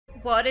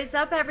What is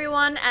up,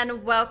 everyone,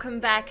 and welcome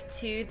back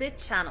to the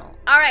channel.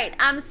 Alright,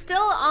 I'm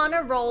still on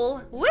a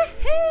roll.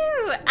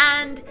 Woohoo!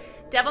 And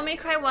Devil May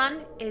Cry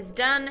 1 is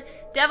done.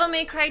 Devil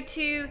May Cry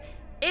 2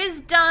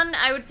 is done.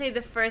 I would say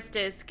the first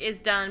disc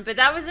is done, but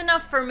that was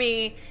enough for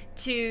me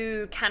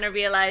to kind of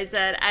realize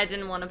that I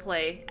didn't want to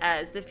play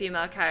as the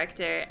female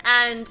character.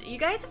 And you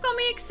guys have got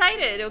me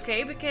excited,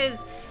 okay? Because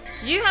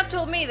you have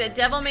told me that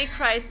Devil May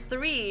Cry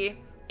 3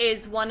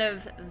 is one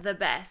of the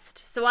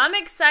best. So I'm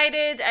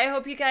excited. I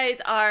hope you guys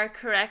are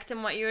correct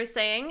in what you were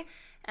saying.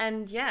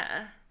 And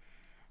yeah,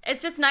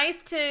 it's just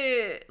nice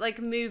to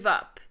like move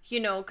up, you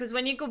know, because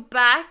when you go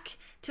back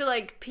to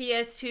like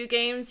PS2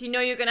 games, you know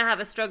you're gonna have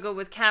a struggle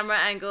with camera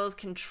angles,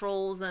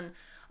 controls, and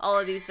all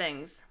of these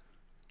things.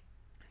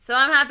 So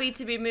I'm happy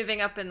to be moving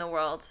up in the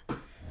world.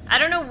 I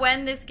don't know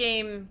when this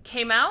game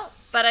came out,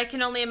 but I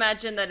can only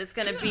imagine that it's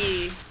gonna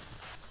be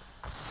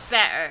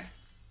better.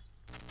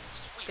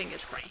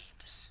 Fingers crossed.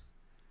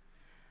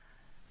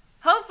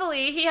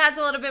 Hopefully he has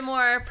a little bit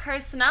more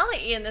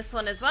personality in this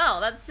one as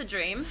well. That's the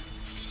dream.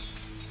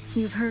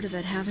 You've heard of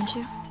it, haven't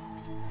you?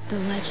 The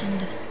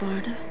legend of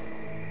Sparta?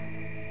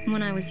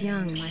 When I was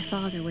young, my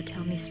father would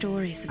tell me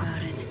stories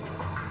about it.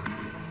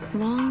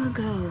 Long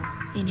ago,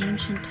 in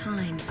ancient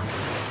times,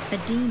 a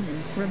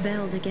demon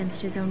rebelled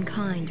against his own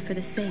kind for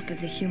the sake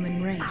of the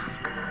human race.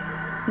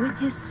 With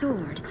his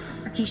sword,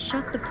 he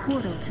shut the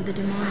portal to the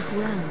demonic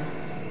realm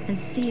and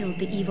sealed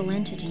the evil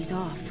entities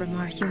off from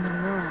our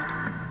human world.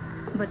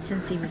 But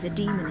since he was a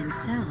demon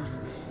himself,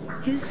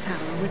 his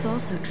power was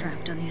also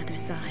trapped on the other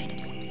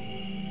side.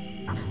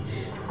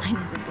 I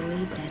never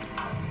believed it.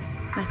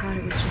 I thought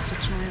it was just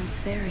a child's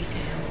fairy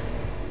tale.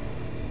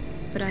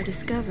 But I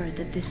discovered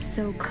that this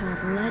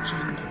so-called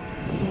legend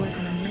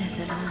wasn't a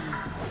myth at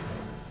all.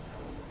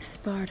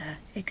 Sparta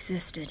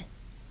existed.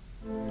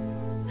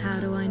 How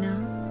do I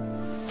know?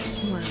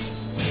 Well,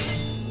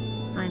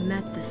 I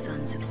met the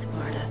sons of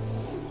Sparta.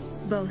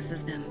 Both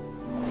of them.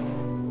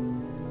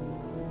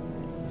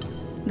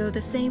 Though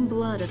the same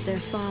blood of their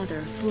father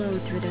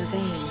flowed through their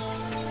veins,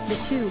 the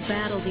two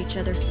battled each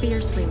other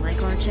fiercely like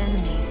arch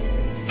enemies.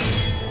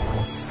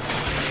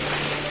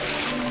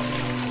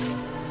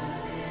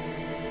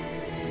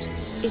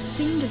 It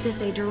seemed as if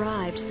they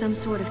derived some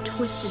sort of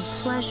twisted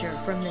pleasure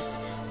from this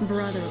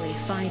brotherly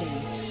fighting.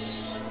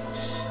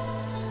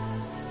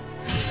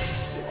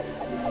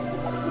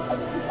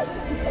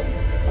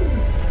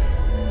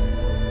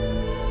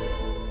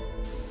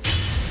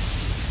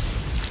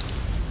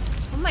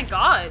 Oh my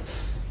god.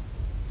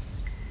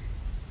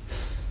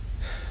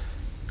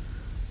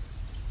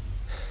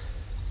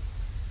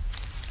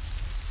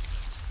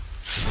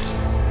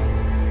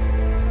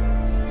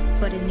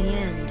 But in the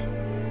end,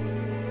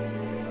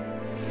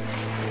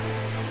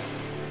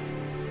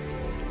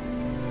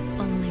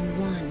 only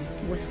one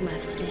was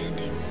left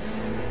standing.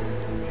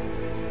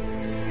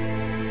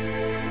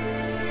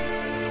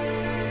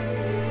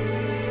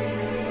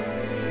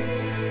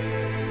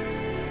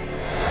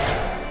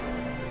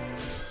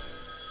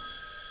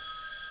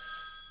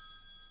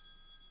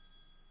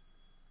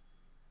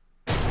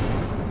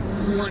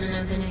 Want to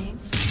know the name?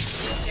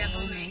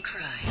 Devil May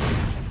Cry.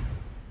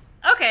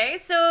 Okay,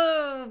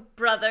 so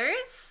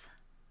brothers.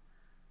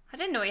 I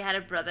didn't know he had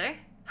a brother.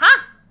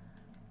 Huh?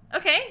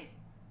 Okay.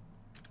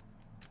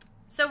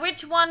 So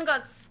which one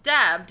got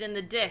stabbed in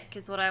the dick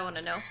is what I want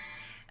to know.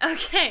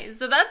 Okay,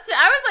 so that's,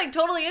 I was like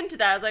totally into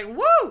that. I was like,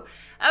 woo!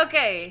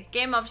 Okay,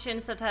 game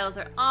options, subtitles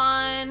are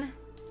on.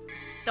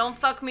 Don't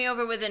fuck me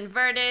over with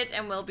inverted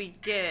and we'll be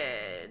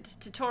good.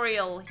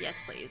 Tutorial, yes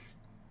please.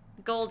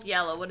 Gold,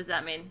 yellow, what does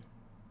that mean?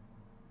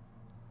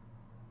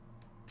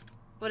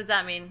 What does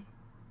that mean?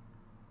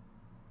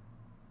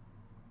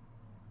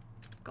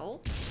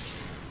 Gold?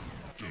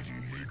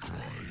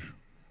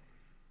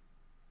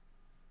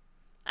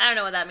 I don't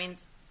know what that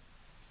means.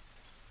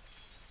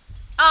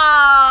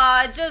 Ah,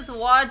 I just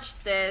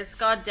watched this.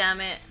 God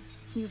damn it.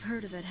 You've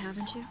heard of it,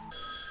 haven't you?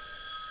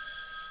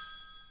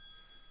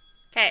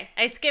 Okay,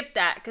 I skipped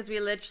that because we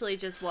literally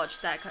just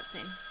watched that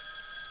cutscene.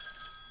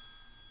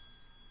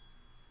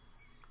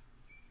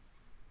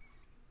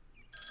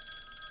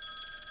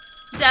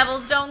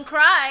 Devils don't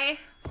cry.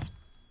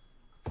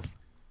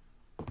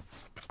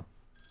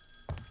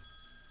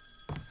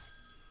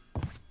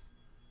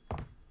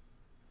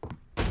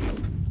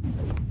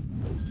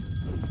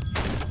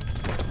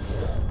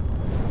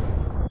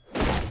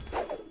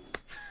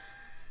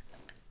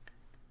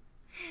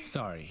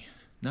 Sorry,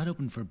 not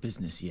open for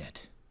business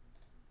yet.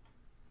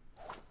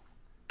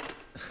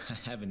 I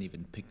haven't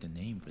even picked a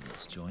name for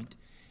this joint,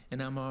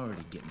 and I'm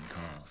already getting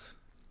calls.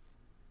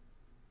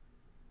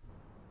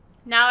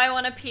 Now I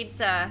want a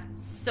pizza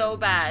so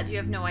bad, you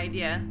have no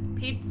idea.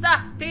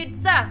 Pizza!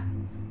 Pizza!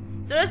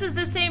 So this is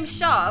the same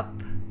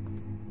shop.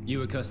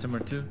 You a customer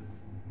too?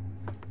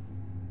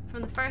 From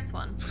the first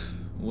one.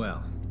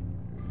 Well,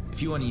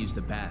 if you want to use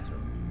the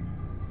bathroom,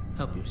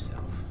 help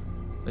yourself.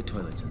 The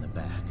toilet's in the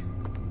back.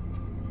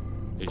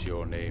 Is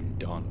your name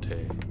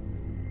Dante,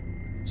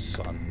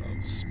 son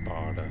of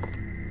Sparta?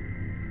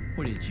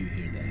 Where did you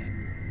hear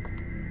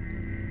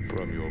that?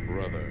 From your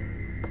brother.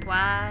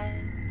 What?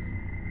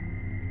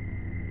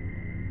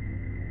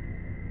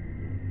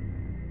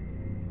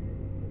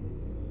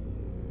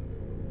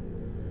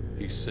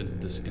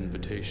 sent this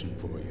invitation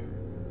for you.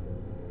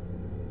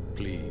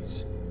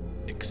 Please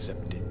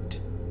accept it.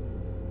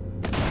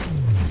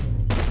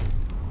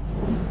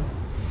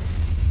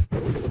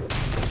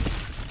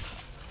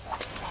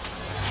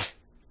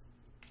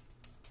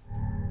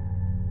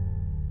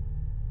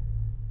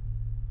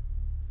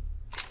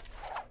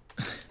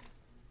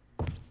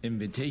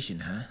 Invitation,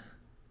 huh?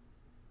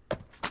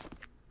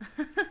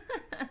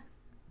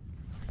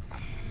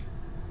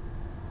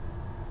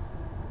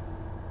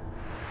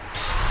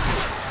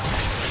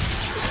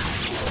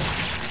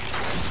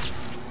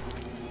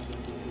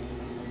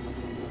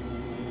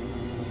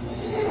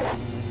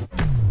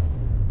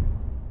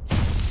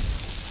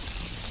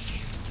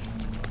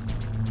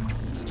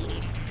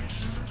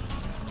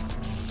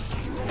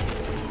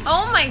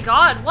 Oh my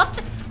god, what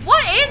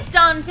is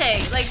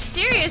Dante? Like,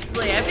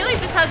 seriously, I feel like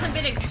this hasn't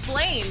been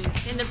explained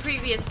in the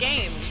previous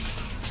games.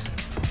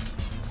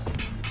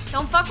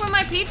 Don't fuck with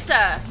my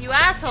pizza, you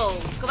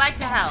assholes. Go back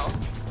to hell.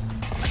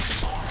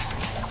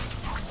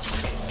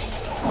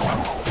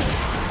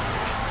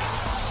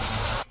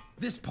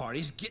 This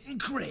party's getting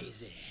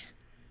crazy.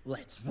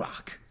 Let's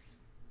rock.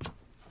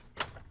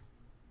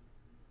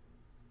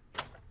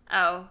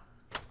 Oh.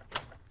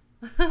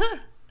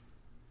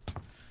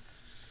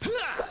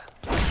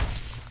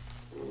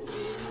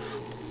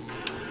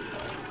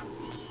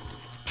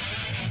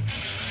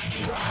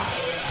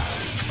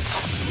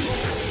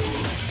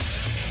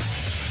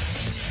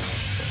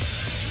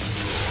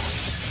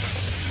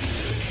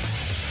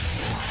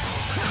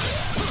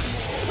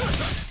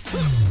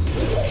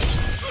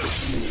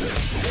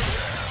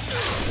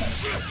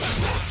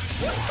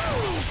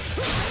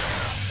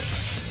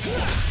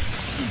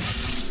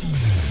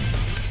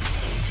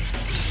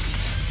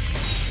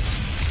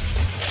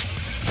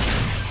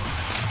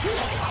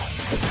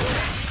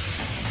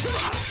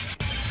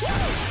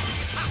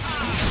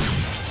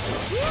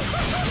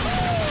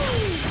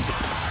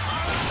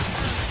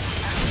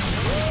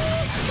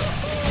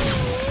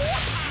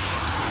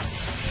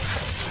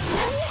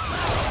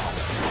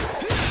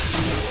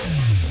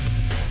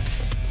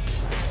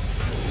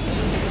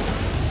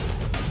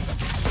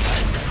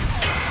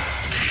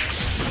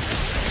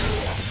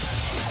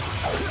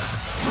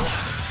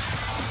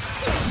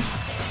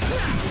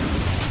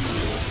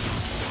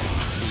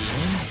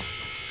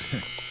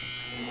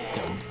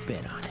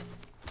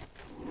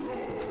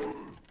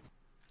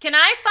 Can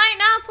I fight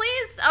now,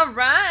 please?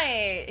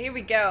 Alright, here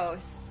we go.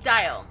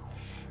 Style.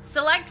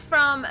 Select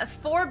from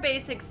 4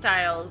 basic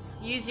styles.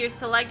 Use your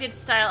selected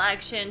style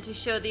action to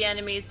show the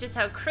enemies just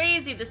how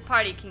crazy this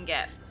party can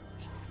get.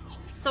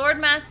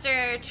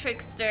 Swordmaster,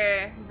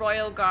 Trickster,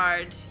 Royal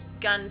Guard,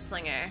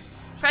 Gunslinger.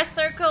 Press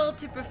circle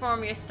to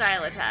perform your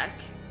style attack.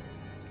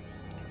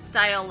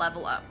 Style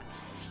level up.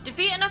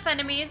 Defeat enough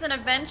enemies and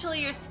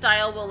eventually your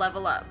style will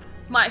level up.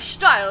 My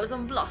style is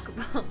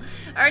unblockable,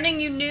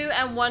 earning you new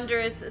and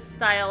wondrous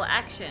style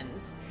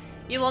actions.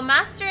 You will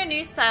master a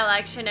new style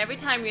action every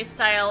time your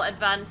style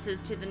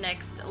advances to the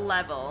next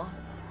level.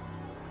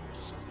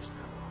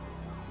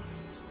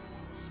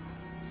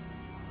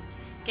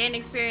 Gain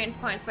experience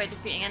points by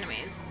defeating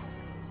enemies.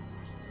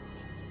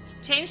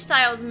 Change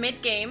styles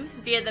mid-game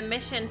via the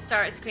mission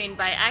start screen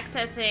by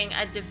accessing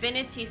a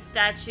divinity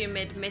statue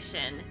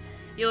mid-mission.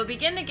 You will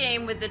begin the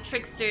game with the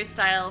Trickster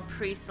style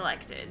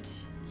pre-selected.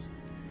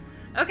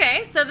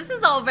 Okay, so this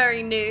is all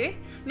very new.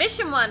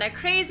 Mission 1, a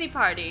crazy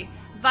party.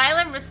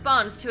 Violent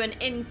response to an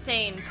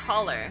insane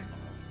caller.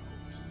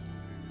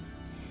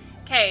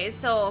 Okay,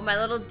 so my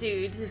little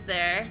dude is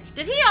there.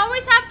 Did he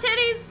always have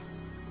titties?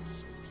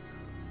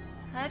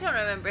 I don't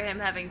remember him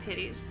having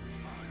titties.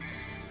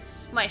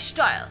 My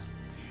style.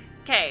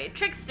 Okay,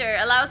 Trickster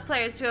allows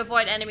players to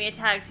avoid enemy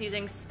attacks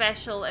using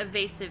special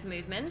evasive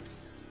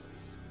movements.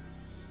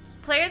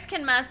 Players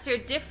can master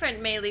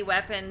different melee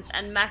weapons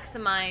and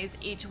maximize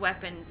each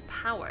weapon's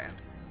power.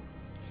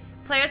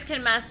 Players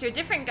can master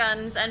different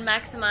guns and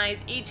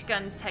maximize each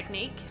gun's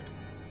technique.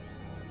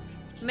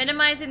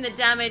 Minimizing the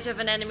damage of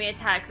an enemy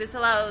attack. This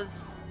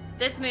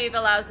move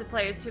allows the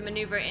players to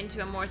maneuver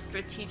into a more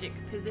strategic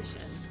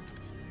position.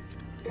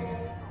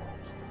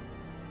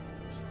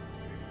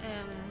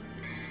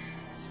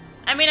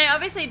 I mean, I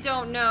obviously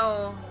don't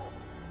know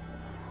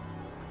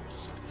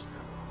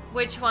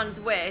which one's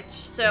which,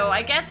 so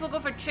I guess we'll go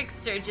for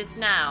Trickster just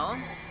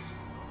now.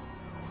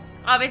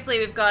 Obviously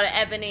we've got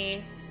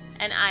Ebony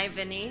and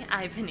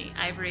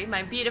Ivory,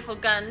 my beautiful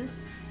guns,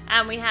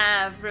 and we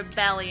have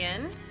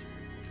Rebellion.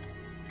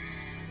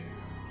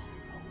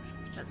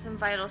 Got some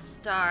vital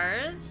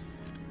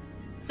stars.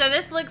 So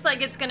this looks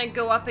like it's gonna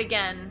go up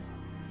again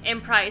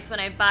in price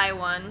when I buy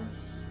one.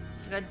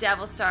 We got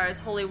Devil Stars,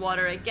 Holy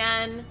Water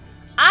again.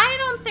 I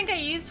don't think I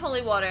used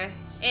Holy Water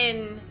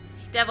in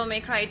Devil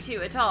May Cry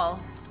 2 at all.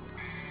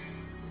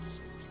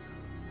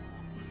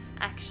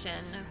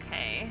 Action,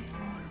 okay.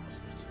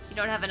 You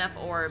don't have enough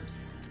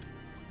orbs.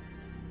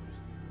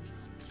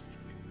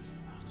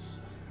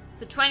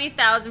 So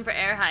 20,000 for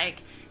air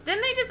hike.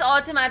 Didn't they just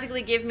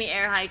automatically give me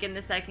air hike in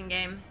the second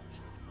game?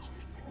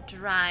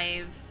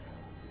 Drive.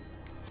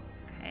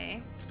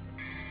 Okay.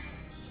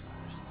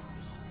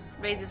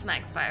 Raises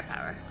max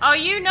firepower. Oh,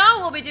 you know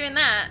we'll be doing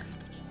that.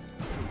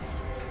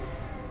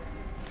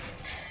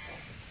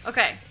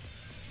 Okay.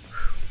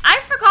 I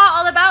forgot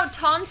all about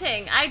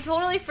taunting. I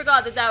totally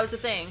forgot that that was a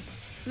thing.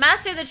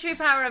 Master the true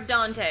power of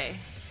Dante.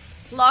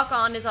 Lock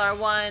on is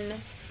R1.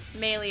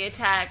 Melee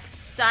attack.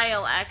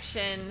 Style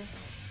action.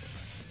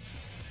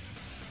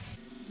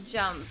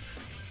 Jump.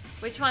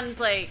 Which one's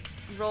like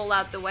roll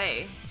out the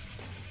way?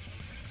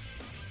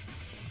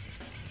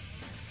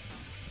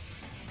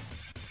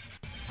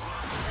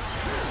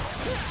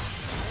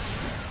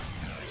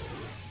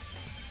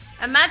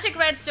 A magic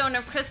redstone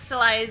of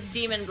crystallized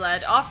demon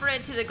blood. Offer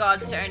it to the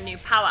gods to earn new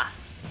power.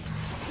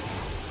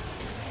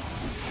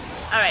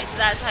 Alright, so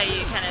that's how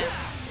you kind of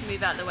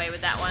move out the way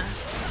with that one.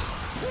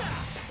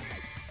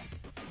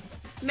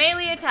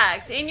 Melee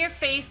attacks. In your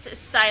face,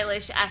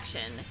 stylish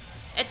action.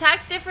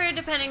 Attacks differ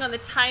depending on the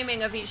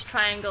timing of each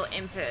triangle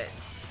input.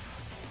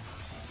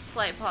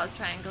 Slight pause,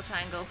 triangle,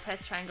 triangle,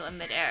 press triangle in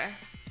mid-air.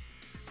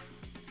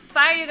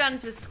 Fire your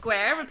guns with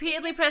square.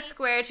 Repeatedly press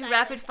square to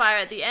rapid fire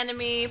at the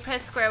enemy.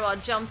 Press square while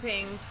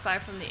jumping to fire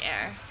from the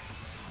air.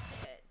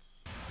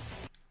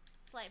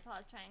 Slight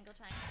pause, triangle,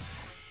 triangle.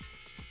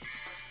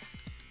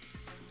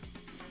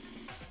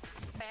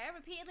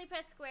 Repeatedly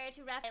press square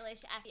to rapid fire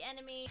at the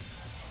enemy.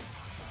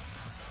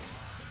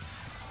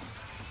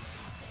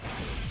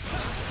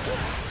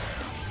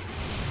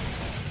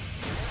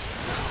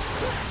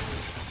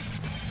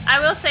 I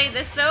will say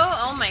this though,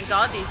 oh my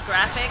god, these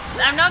graphics.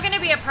 I'm not gonna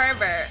be a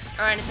pervert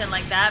or anything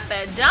like that,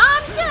 but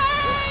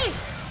Dante!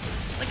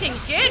 Looking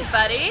good,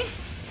 buddy.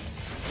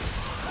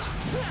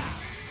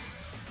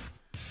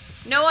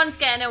 No one's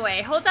getting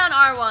away. Hold down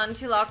R1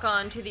 to lock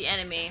on to the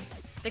enemy.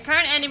 The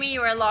current enemy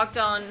you are locked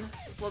on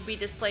will be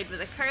displayed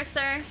with a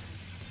cursor.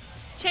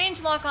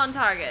 Change lock on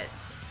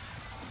targets.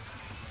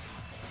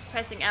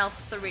 Pressing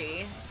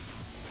L3.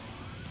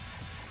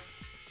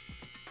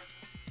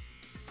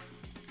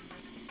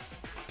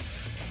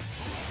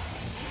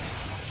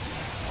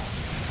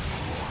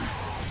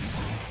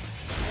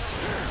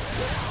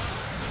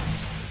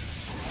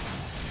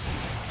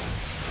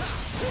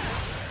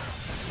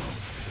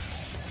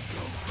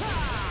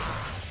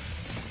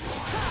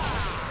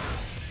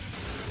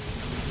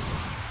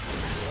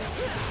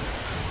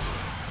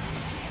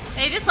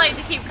 They just like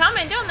to keep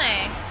coming, don't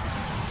they?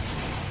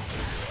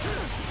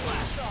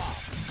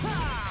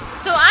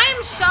 So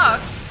I'm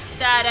shocked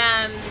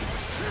that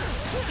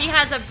he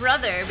has a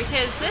brother,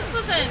 because this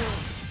wasn't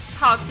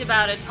talked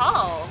about at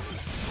all.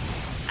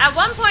 At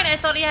one point I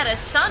thought he had a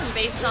son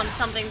based on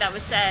something that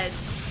was said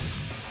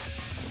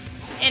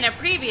in a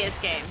previous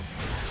game.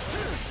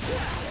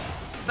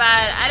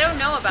 But I don't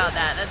know about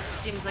that. That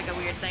seems like a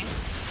weird thing.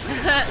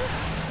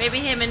 Maybe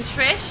him and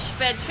Trish,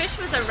 but Trish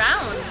was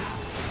around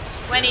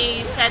when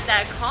he said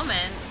that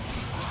comment.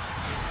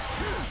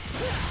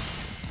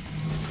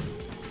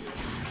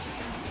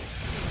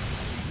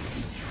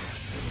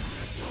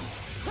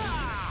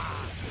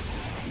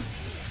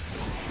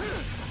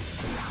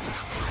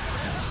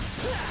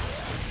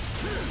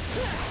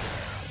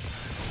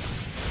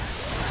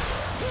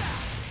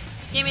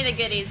 Give me the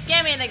goodies,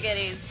 give me the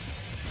goodies.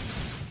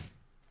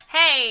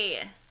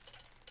 Hey!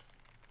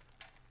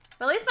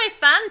 Well, at least my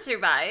fan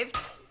survived.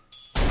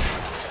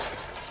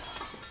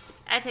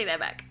 I take that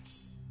back.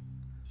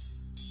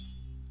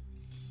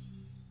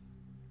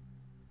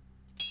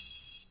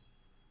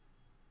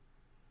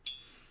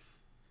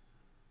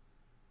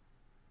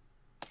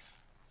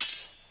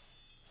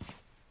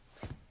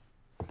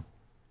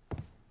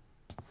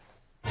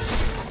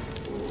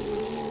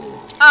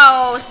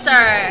 Oh,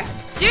 sir.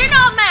 Do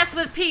not mess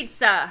with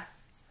pizza.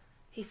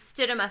 He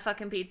stood on my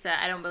fucking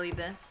pizza. I don't believe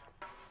this.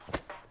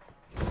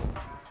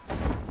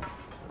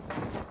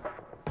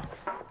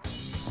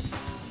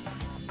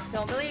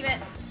 Don't believe it.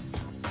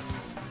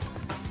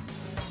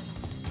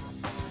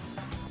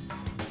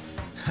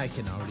 I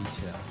can already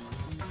tell.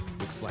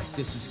 Looks like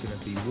this is gonna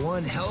be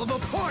one hell of a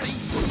party!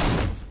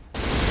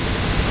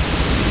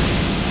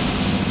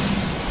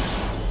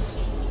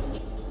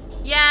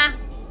 Yeah,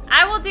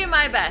 I will do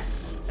my best.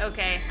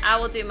 Okay, I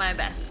will do my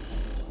best.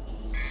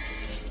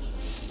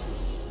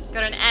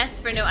 Got an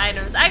S for no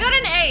items. I got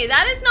an A.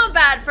 That is not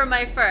bad for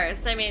my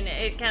first. I mean,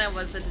 it kind of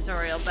was the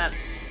tutorial, but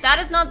that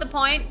is not the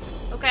point,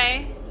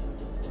 okay?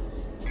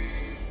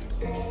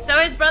 So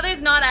his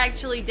brother's not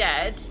actually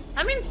dead.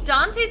 That means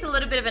Dante's a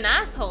little bit of an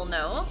asshole,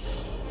 no?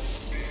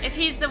 If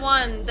he's the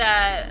one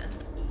that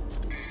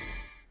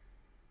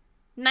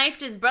knifed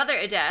his brother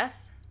to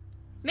death.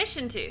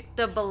 Mission 2,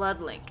 the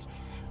Blood Link.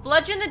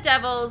 Bludgeon the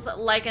devils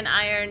like an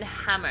iron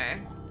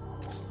hammer.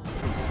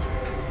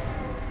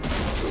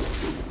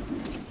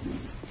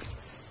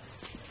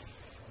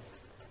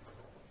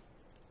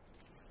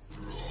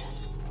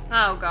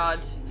 Oh god.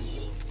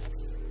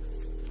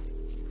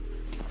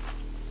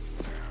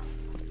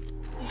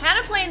 I'm kind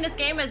of playing this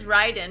game as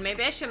Raiden.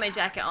 Maybe I should put my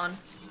jacket on.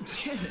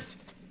 Damn it!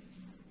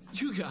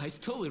 You guys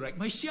totally wrecked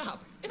my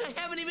shop, and I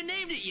haven't even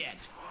named it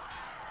yet!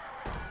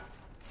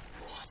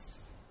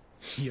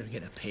 You're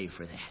gonna pay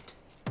for that.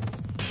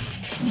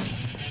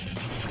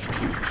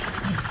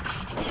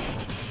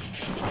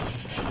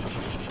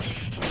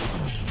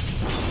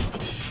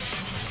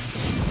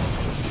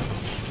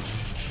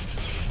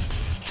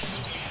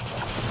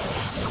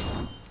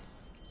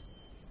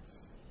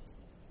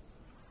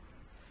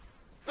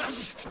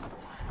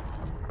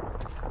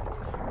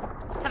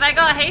 Have I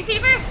got hay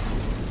fever?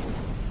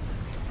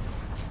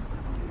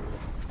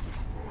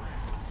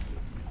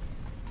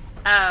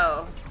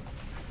 Oh.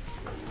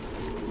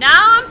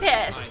 Now I'm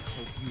pissed. I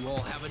hope you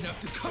all have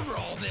enough to cover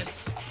all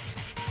this.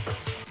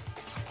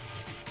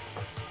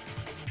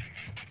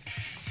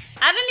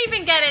 I didn't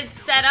even get it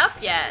set up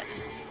yet.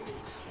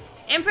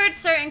 Input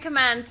certain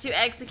commands to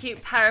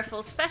execute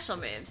powerful special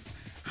moves.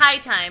 High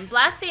time.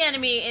 Blast the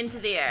enemy into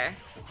the air.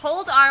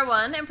 Hold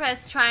R1 and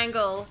press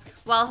triangle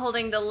while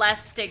holding the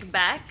left stick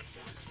back.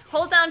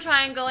 Hold down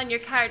triangle and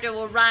your character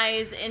will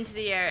rise into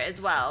the air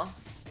as well.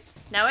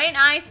 Now ain't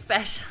I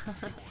special?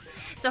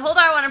 So hold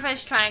R1 and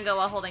press triangle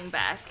while holding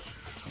back.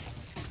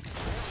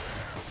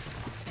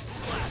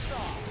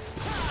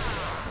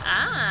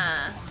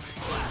 Ah.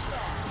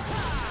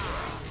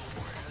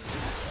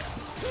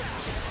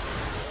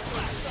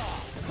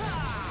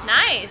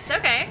 Nice,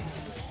 okay.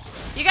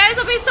 You guys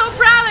will be so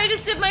proud I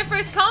just did my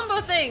first combo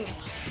thing.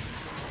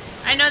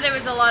 I know there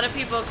was a lot of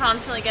people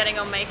constantly getting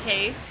on my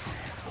case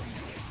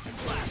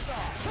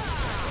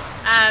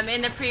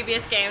in the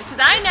previous games, because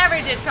I never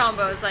did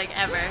combos, like,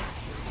 ever.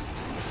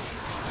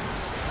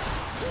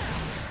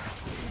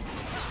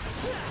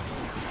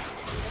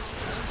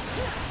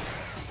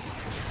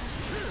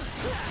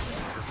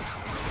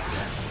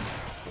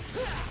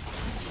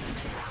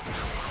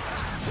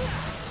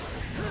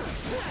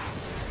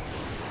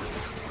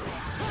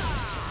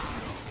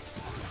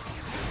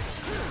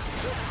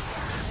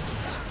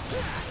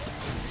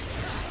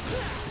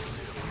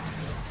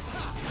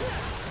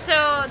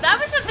 So that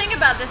was the thing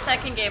about the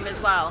second game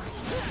as well.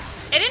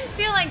 It didn't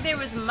feel like there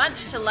was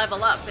much to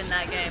level up in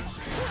that game.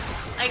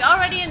 Like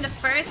already in the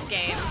first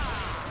game,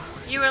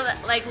 you were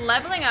like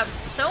leveling up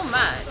so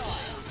much.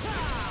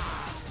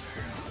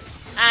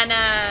 And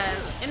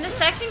in the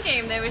second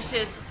game, there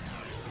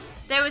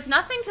was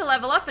nothing to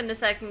level up in the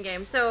second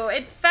game. So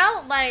it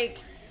felt like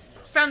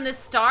from the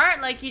start,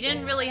 like you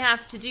didn't really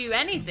have to do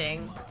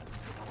anything.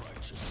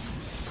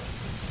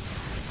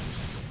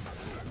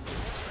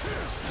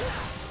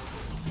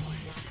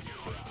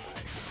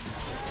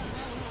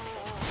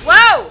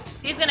 Whoa!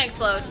 He's gonna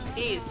explode.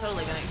 He's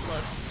totally gonna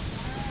explode.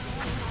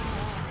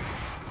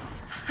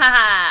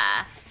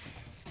 Haha.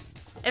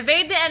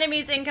 Evade the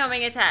enemy's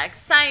incoming attack.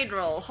 Side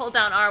roll. Hold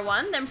down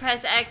R1, then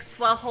press X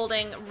while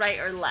holding right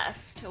or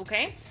left.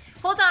 Okay?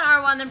 Hold down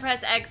R1, then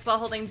press X while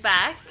holding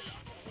back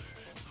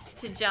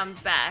to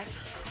jump back.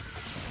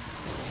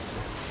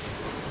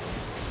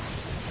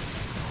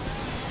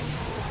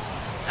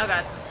 Oh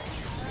god.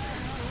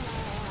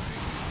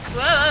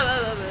 Whoa, whoa,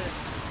 whoa, whoa, whoa.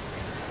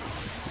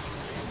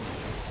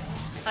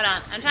 Hold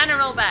on, I'm trying to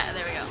roll back.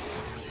 There we go.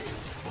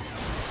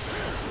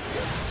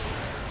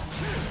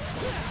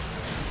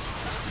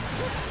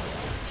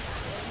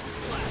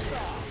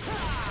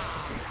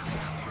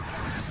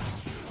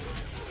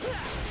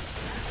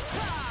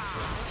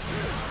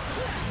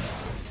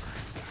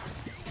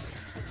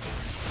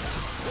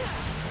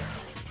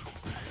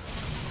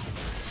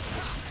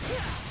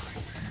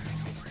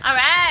 All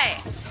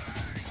right.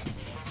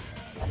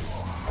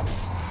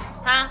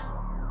 Huh?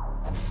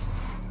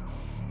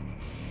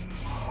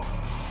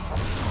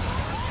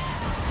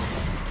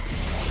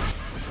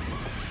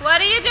 What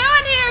are you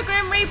doing here,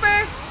 Grim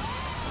Reaper?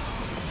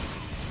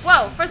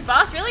 Whoa, first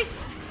boss, really?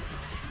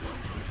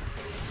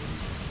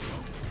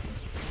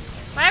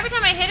 Why every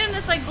time I hit him,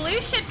 this like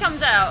blue shit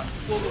comes out?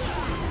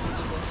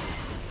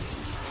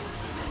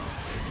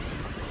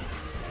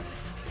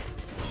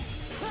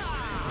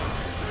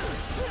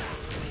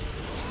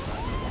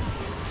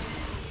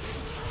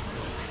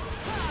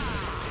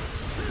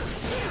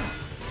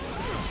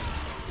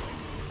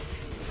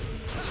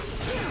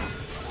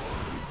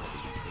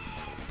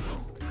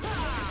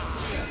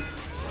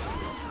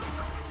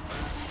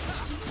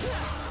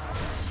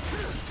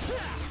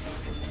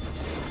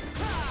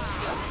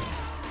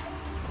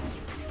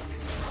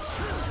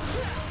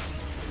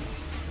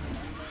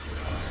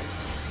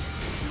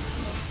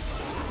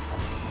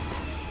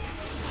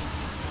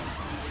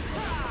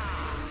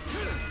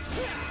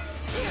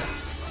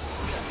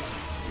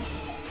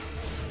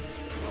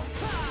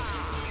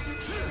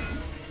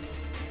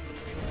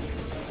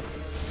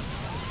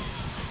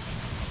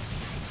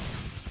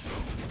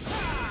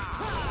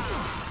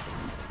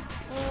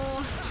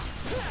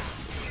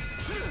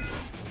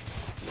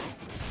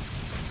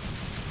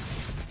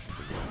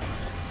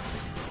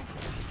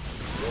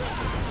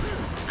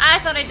 I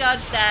thought I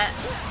dodged that.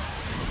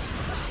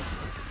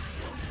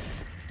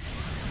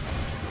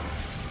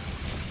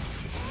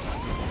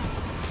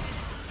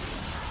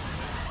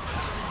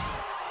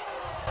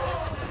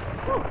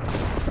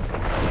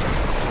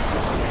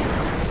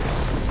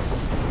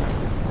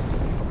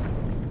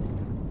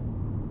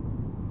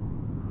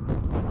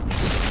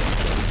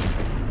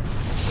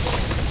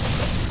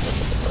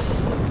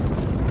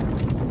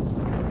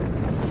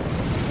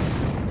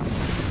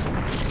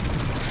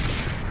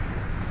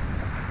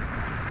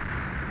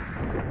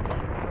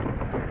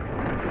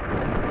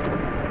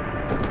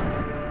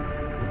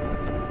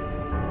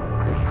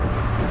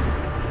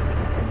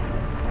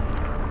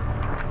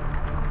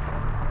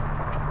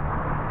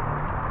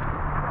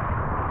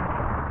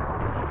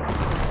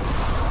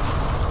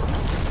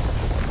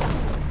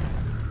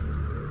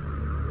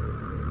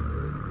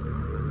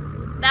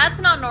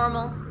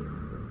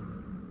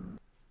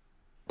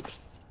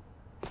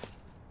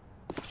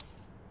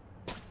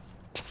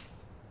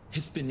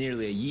 It's been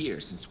nearly a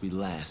year since we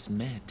last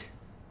met.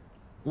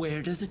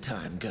 Where does the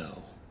time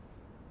go?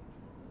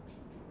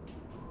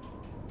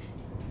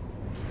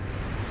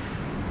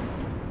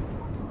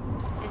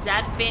 Is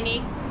that Finny?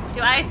 Do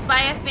I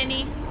spy a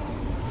Finny?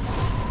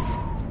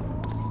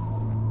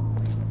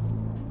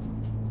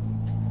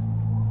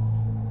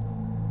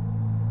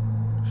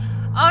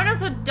 Oh no,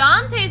 so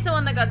Dante's the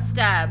one that got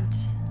stabbed.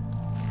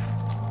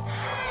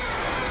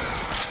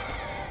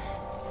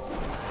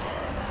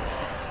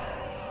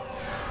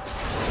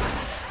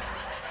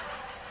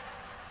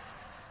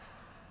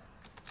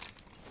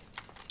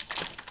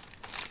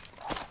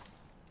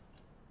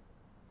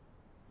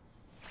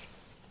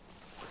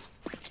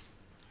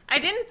 I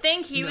didn't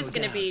think he was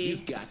gonna be...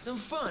 You've got some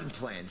fun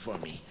planned for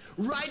me.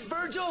 Right,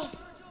 Vergil?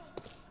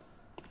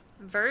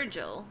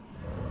 Vergil?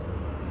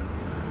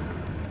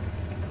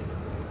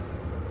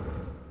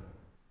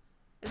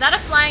 Is that a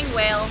flying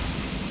whale?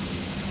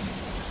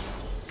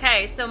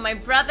 Okay, so my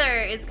brother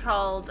is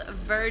called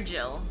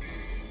Vergil.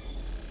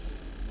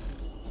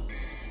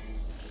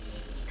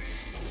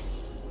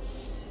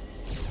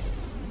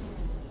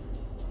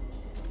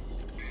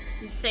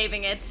 I'm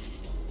saving it.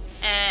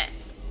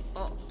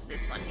 Oh,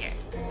 this one here.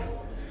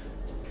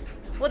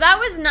 Well, that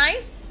was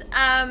nice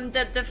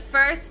that the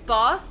first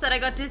boss that I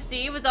got to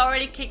see was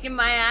already kicking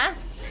my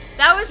ass.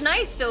 That was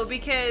nice though,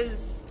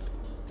 because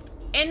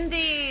in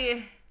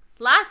the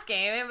last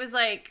game it was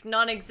like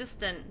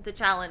non-existent, the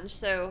challenge.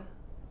 So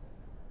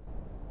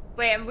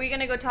wait, are we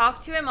gonna go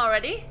talk to him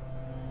already?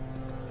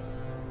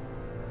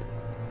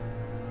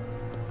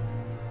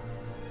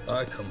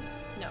 I come.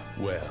 No.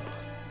 Well,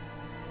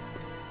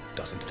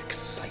 doesn't it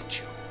excite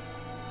you?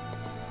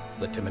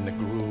 The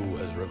Temen-ni-gru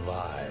has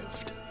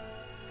revived.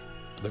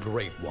 The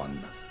Great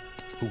One,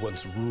 who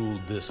once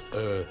ruled this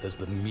earth as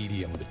the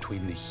medium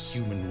between the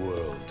human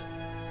world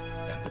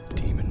and the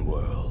demon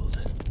world.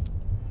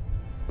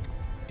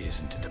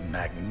 Isn't it a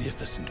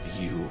magnificent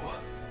view?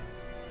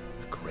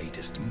 The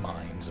greatest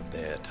minds of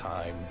their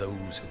time,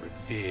 those who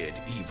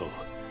revered evil,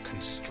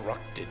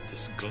 constructed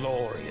this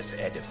glorious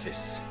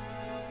edifice.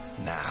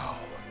 Now,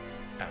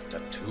 after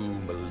 2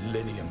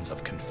 millenniums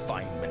of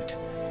confinement,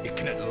 it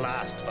can at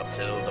last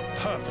fulfill the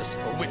purpose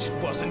for which it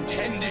was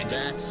intended.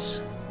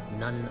 That's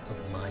none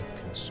of my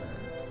concern.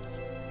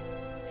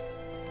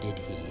 Did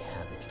he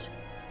have it?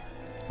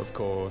 Of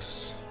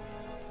course.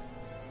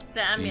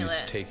 The amulet.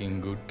 He's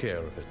taking good care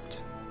of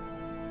it.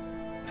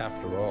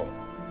 After all,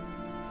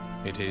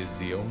 it is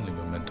the only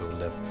memento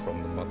left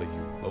from the mother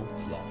you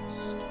both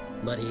lost.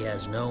 But he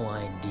has no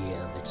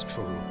idea of its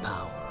true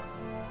power.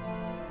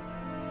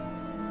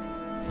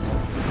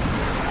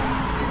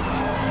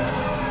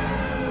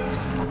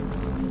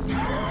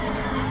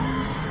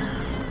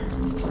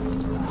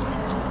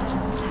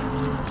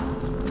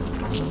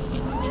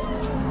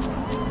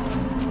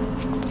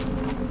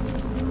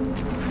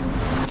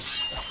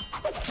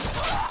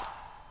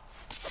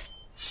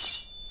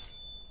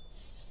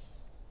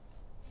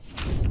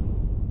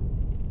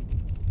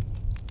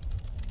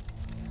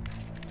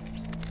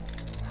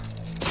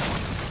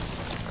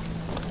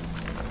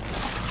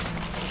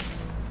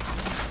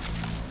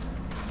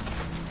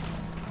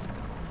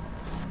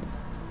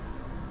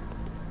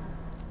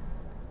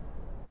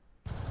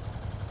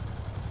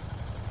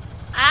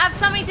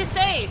 Something to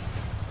say,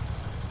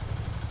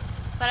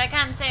 but I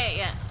can't say it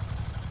yet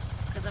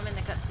because I'm in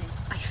the cutscene.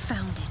 I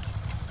found it.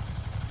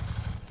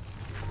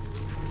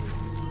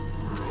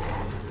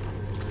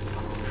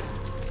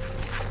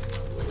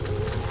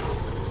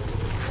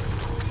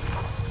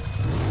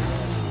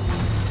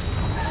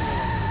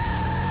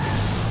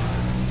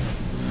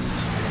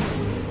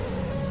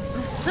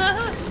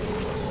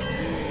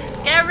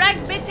 Get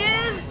wrecked,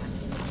 bitches!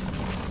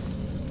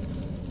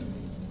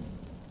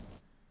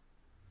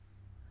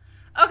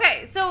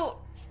 Okay, so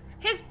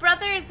his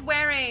brother is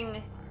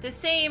wearing the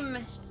same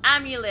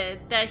amulet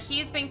that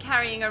he's been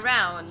carrying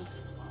around.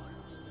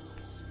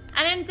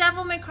 And in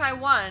Devil May Cry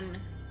 1,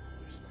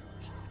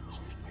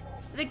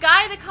 the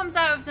guy that comes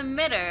out of the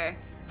mirror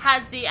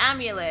has the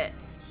amulet.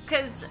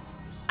 Because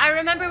I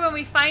remember when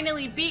we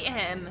finally beat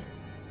him,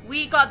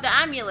 we got the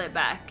amulet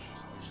back.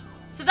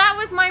 So that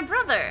was my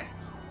brother.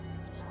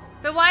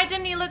 But why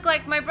didn't he look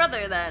like my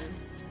brother then?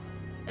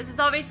 This is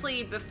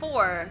obviously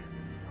before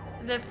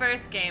the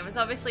first game. It's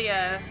obviously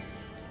a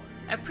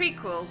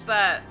prequel,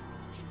 but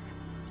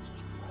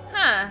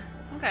huh,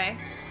 okay.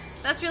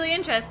 That's really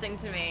interesting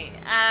to me.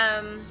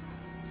 I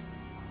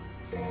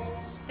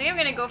think I'm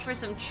gonna go for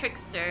some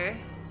trickster.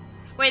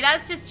 Wait,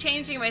 that's just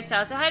changing my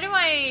style. So how do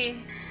I...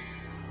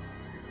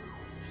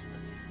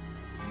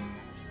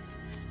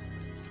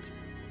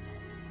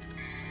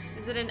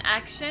 Is it in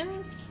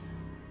actions?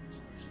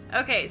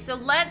 Okay, so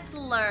let's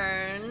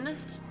learn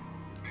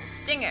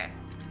Stinger.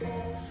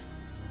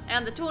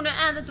 And the tuna,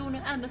 and the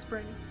tuna, and the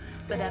spring.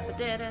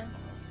 Ba-da-ba-da-da.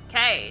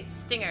 Okay,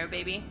 Stinger,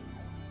 baby.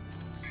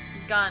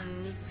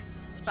 Guns,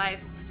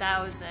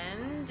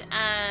 5,000.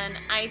 And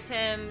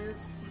items.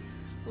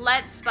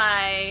 Let's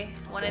buy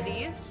one of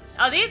these.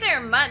 Oh, these are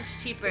much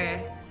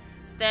cheaper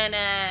than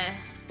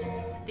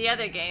the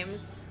other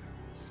games.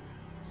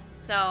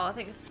 So So I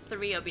think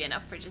 3 will be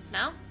enough for just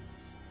now.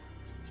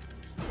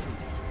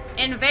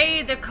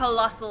 Invade the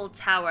colossal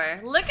tower.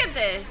 Look at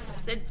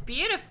this. It's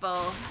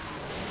beautiful.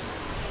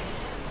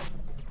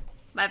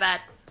 My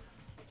bad.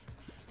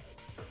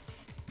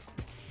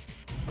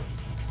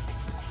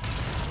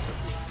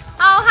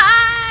 Oh,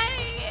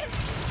 hi!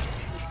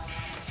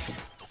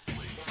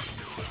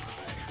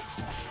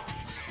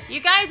 You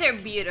guys are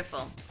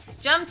beautiful.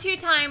 Jump 2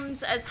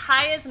 times as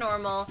high as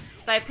normal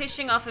by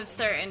pushing off of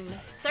certain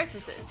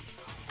surfaces.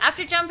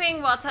 After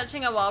jumping while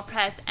touching a wall,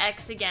 press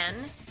X again.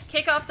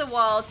 Kick off the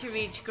wall to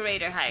reach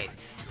greater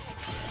heights.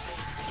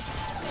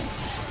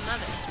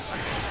 Love it.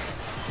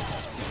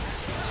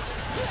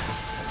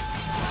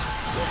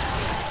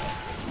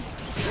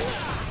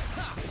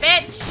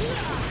 Bitch!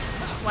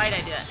 Why'd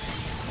I do that?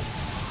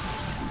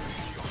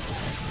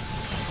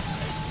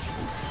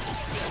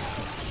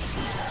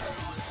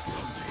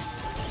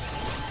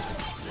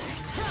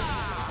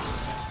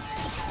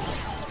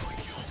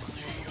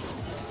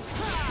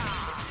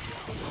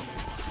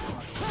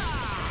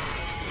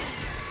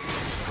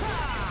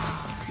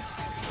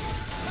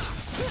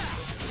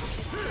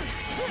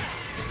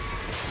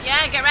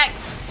 Yeah, get wrecked.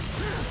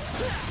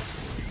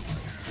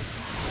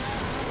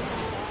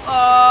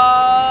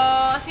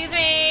 Oh, excuse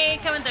me,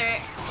 coming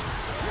through.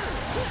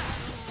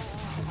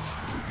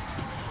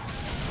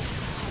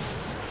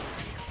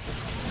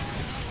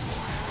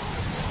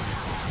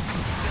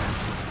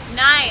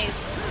 Nice.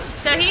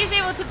 So he's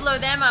able to blow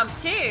them up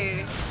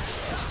too.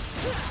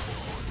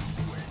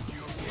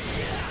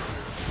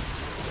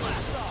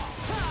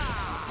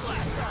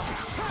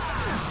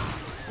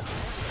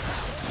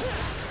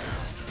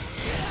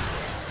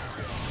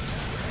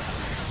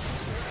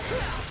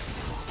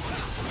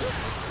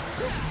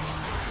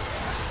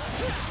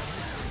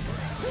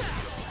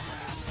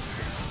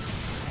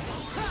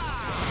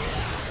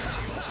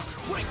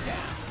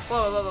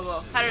 Whoa, whoa, whoa,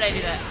 whoa. How did I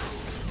do that?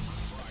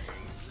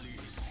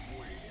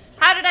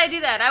 How did I do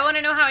that? I want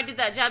to know how I did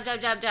that jab, jab,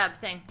 jab, jab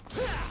thing.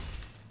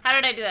 How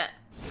did I do that?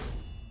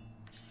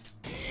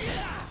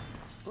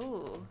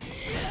 Ooh.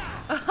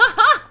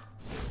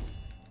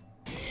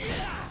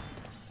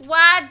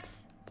 What?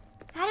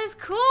 That is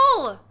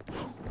cool.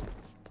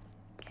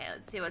 Okay,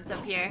 let's see what's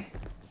up here.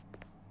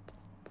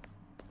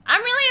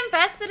 I'm really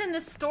invested in the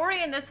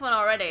story in this one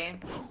already.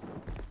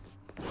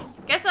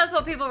 Guess that's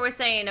what people were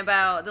saying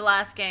about the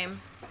last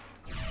game.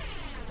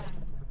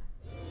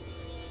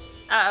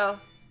 Uh-oh.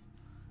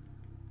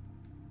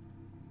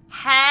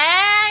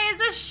 Hey,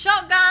 it's a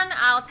shotgun.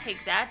 I'll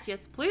take that.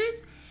 Yes,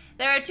 please.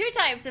 There are 2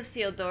 types of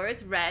sealed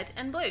doors, red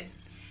and blue.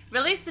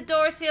 Release the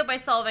door seal by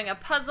solving a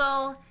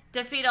puzzle.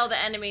 Defeat all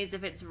the enemies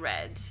if it's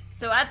red.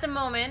 So at the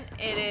moment,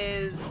 it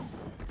is...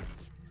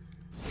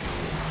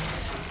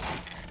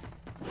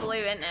 It's blue,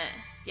 isn't it?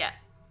 Yeah.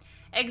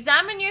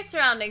 Examine your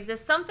surroundings. If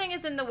something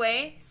is in the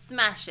way,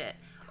 smash it.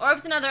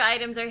 Orbs and other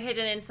items are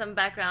hidden in some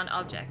background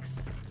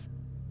objects.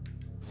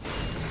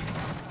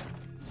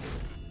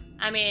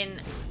 I mean,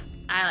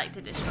 I like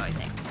to destroy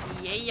things.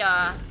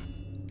 Yeah.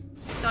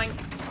 Doink.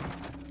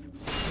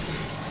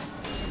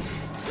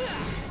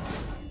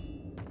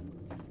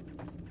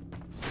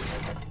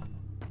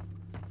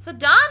 So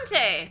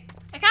Dante!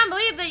 I can't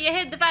believe that you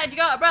hid the fact you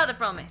got a brother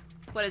from me.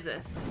 What is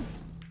this?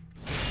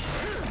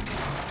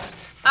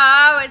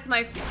 Oh, it's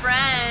my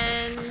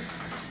friend.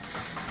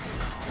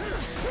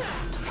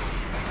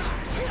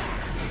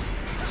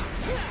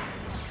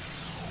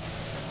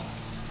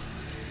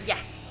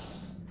 Yes.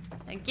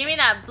 Now give me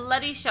that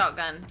bloody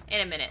shotgun.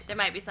 In a minute. There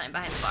might be something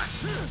behind the bar.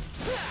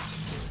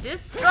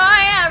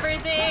 Destroy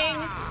everything!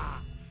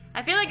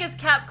 I feel like it's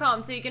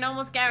Capcom, so you can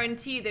almost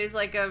guarantee there's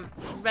like a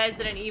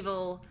Resident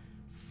Evil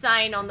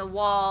sign on the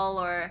wall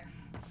or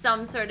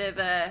some sort of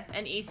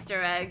an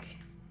Easter egg.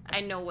 I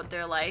know what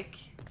they're like.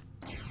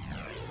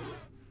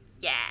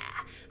 Yeah.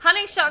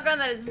 Hunting shotgun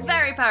that is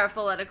very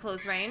powerful at a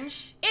close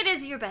range. It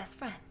is your best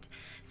friend.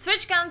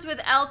 Switch guns with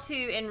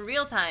L2 in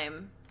real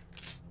time.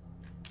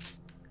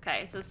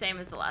 Okay, so same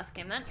as the last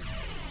game then.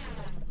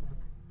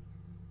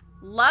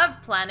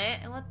 Love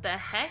Planet. What the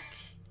heck?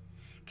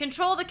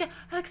 Control the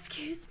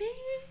excuse me?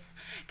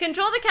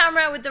 Control the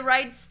camera with the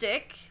right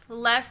stick.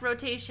 Left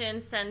rotation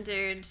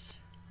centered.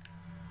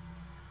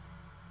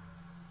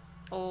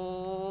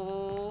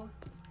 Oh,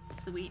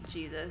 sweet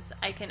Jesus.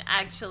 I can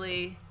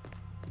actually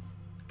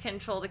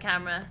control the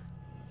camera.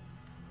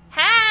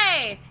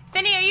 Hey!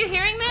 Finny, are you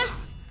hearing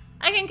this?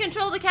 I can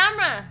control the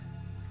camera.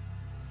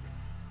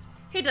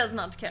 He does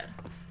not care.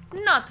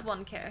 Not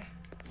one care.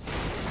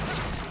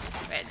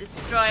 Right,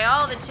 destroy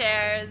all the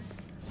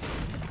chairs.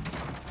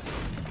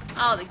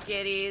 All the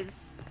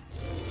giddies.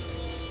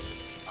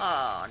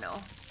 Oh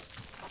no.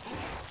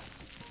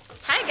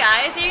 Hi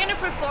guys, are you gonna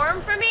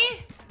perform for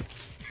me?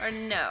 Or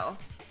no?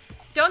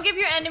 Don't give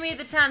your enemy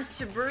the chance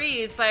to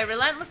breathe by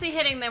relentlessly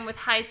hitting them with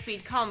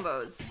high-speed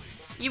combos.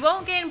 You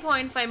won't gain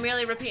points by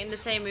merely repeating the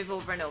same move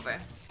over and over.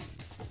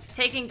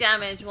 Taking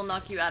damage will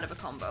knock you out of a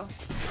combo.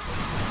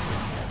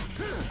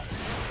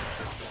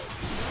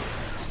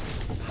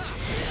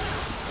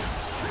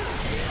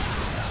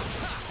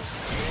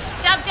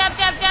 Jab, jab,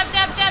 jab, jab,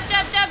 jab, jab,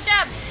 jab, jab,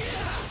 jab.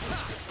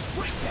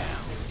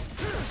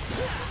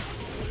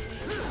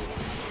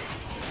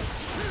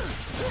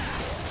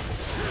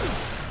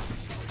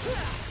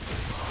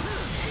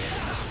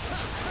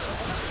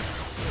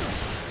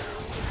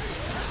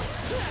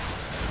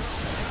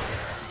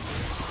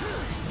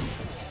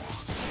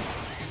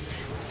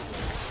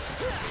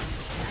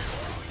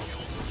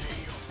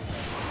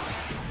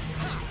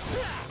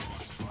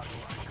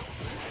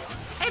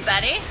 Hey,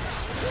 buddy.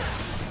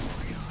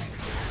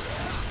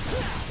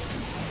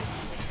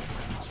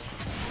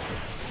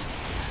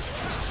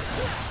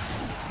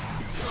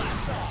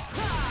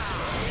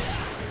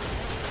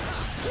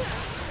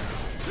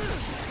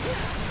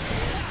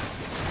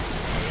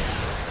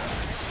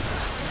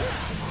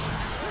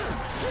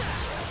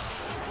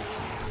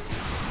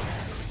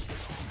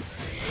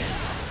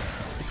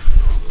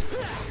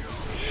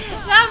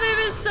 That move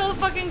is so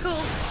fucking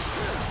cool.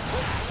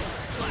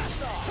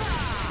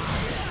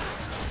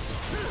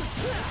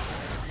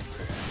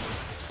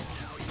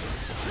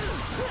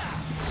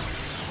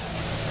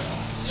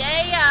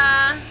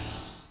 Yeah.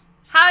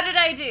 How did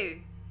I do?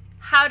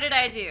 How did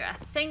I do? I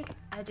think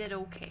I did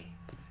okay.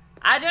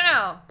 I don't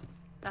know.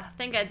 I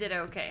think I did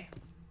okay.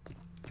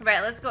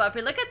 Right, let's go up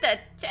here. Look at the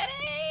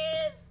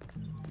titties.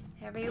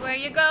 Everywhere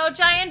you go,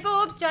 giant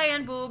boobs,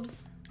 giant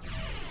boobs.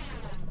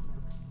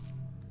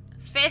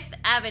 5th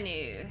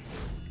Avenue.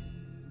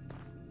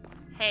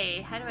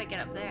 Hey, how do I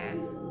get up there?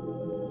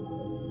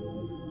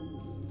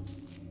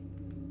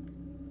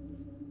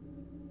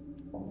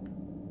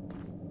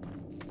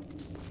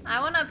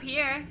 I want up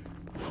here.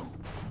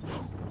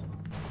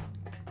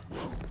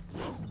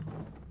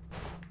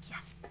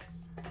 Yes.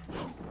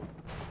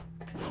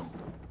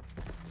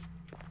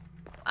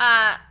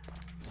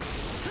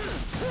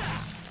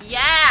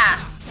 Yeah.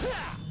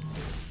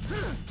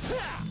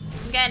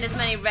 I'm getting as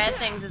many red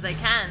things as I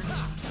can.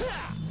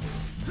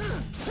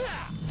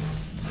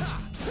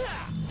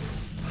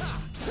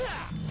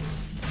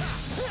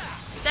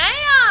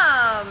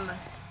 Damn!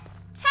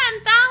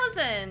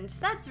 10,000!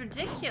 That's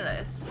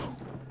ridiculous.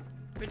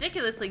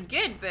 Ridiculously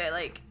good, but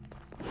like,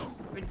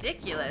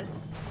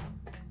 ridiculous.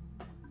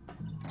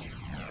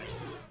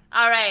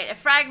 Alright, a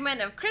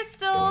fragment of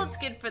crystal. It's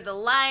good for the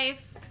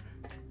life.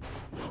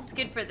 It's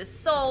good for the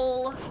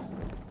soul.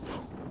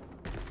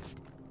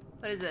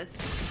 What is this?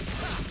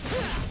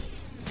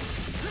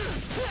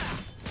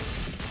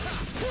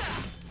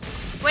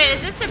 Wait,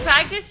 is this to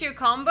practice your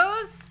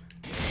combos?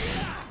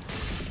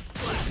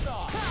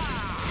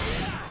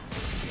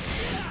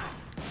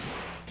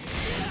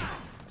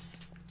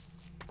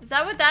 Is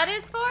that what that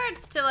is for?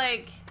 It's to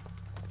like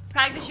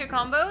practice your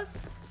combos?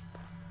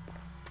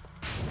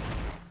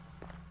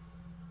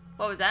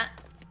 What was that?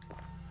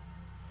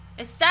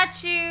 A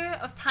statue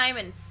of time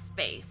and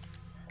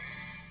space.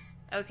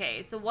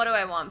 Okay, so what do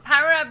I want?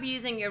 Power up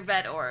using your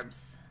red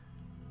orbs.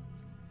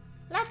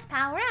 Let's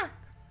power up.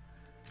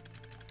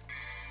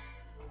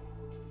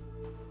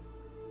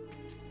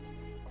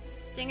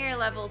 Stinger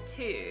level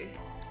 2.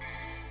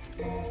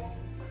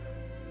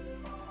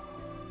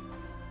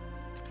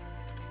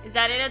 Is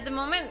that it at the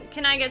moment?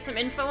 Can I get some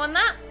info on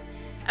that?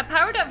 A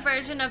powered up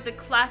version of the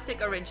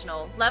classic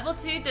original. Level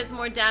 2 does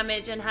more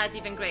damage and has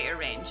even greater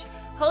range.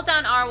 Hold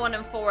down R1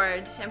 and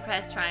forward and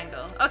press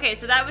triangle. Okay,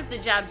 so that was the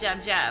jab,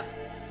 jab, jab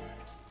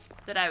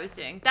that I was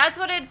doing. That's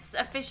what its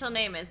official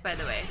name is, by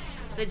the way.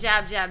 The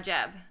jab, jab,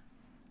 jab.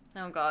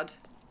 Oh god.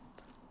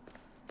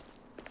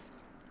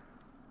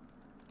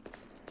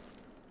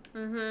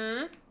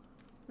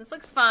 This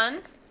looks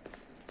fun.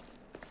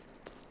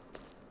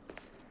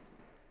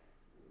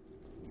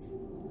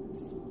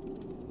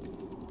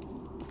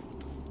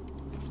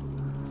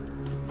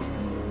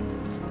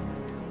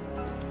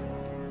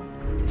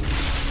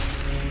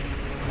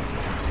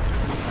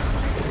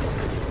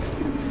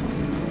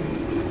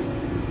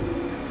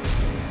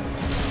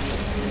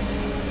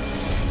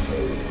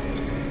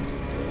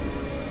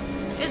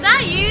 Is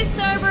that you,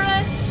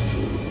 Cerberus?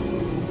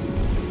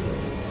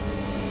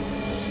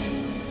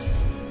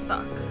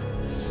 Fuck.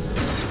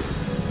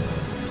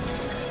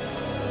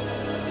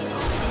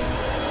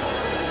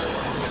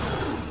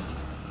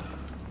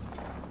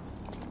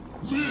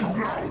 Leave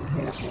now,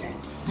 mortal!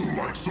 The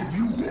likes of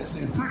you are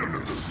forbidden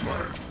in this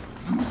land!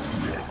 You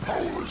are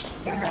powerless,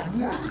 are not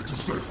worthy to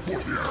set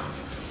foot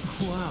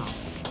here! Wow.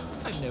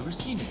 I've never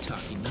seen a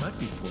talking mud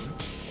before.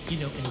 You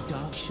know, in a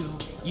dog show,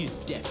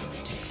 you'd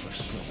definitely take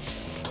first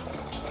place.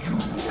 You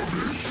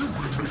ugly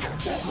human make a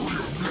mockery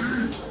of me!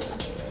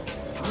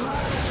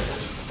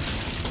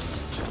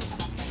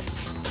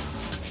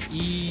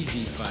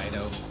 Easy,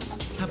 Fido.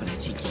 How about I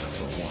take you out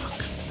for a walk?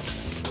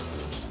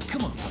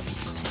 Come on, puppy.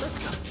 Let's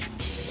go.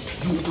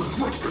 You'll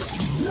regret this,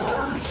 you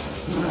worm!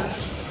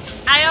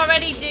 I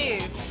already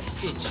do.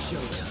 It's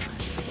showtime.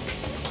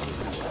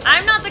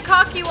 I'm not the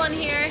cocky one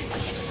here.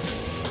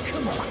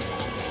 Come on.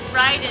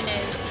 Raiden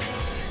is.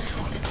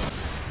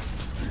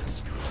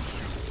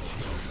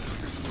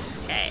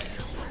 Okay.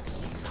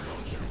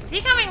 Is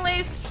he coming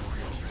loose?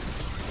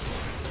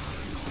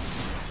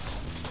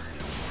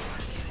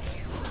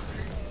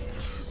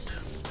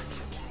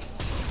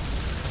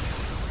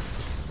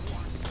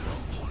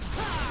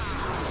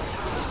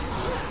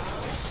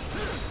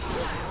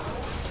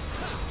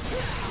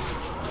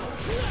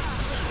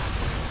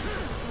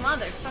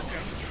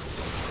 Motherfucker.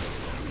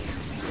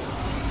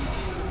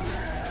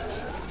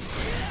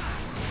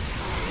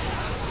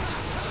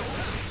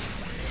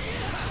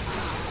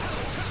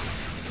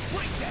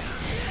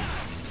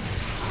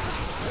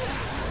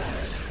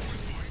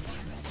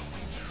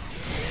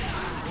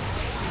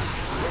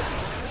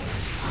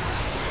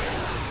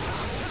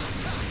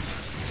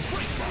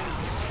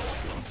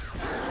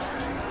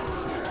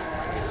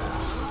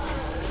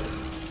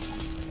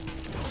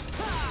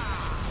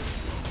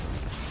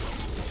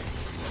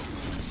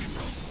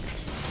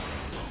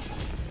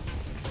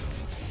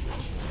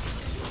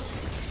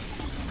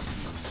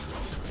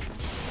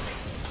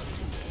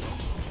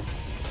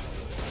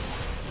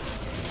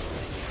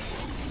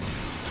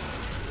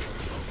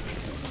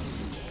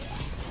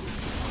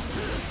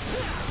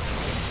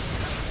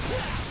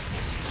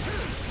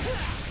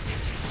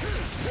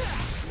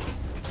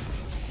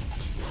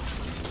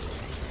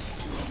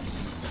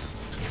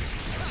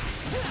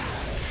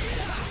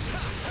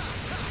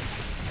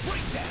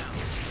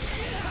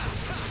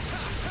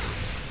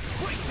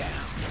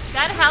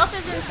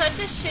 in such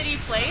a shitty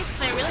place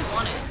because I really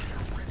want it.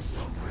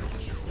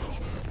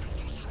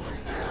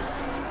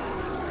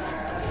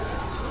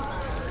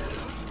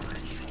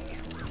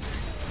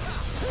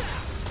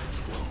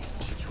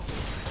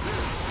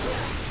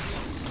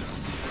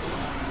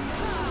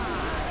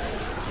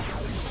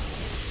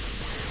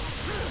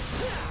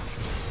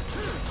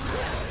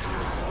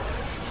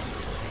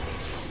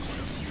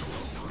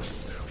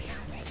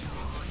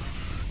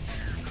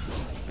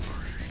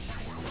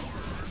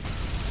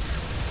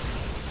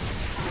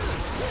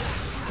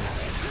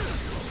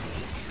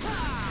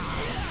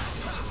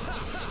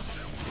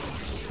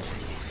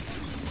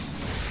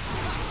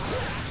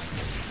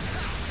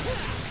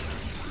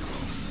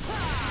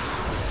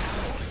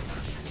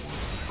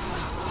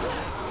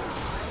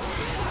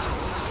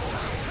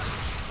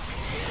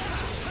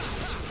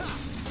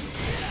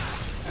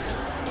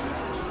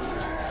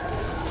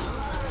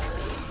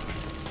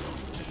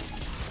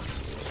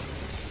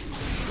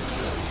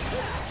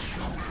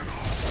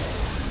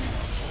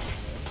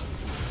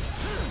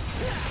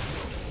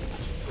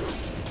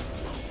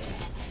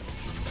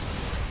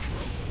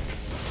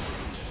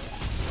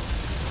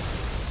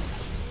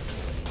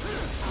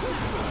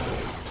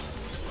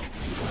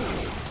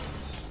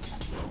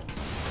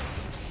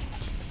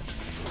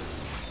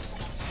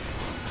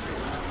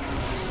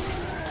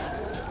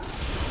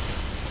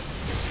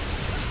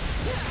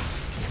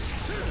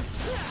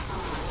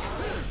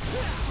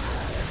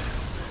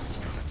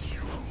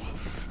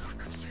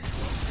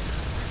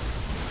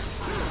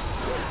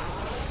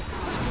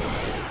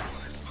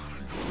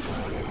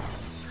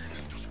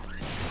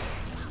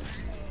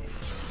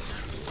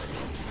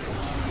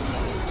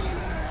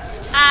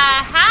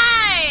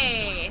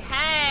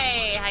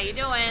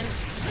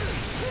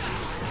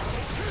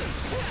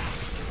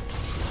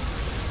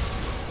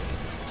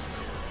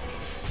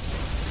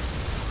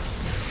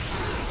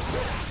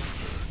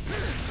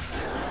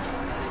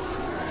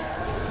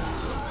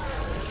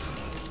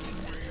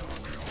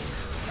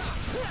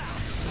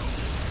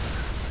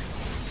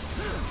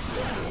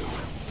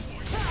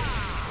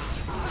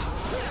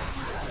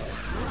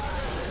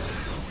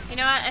 You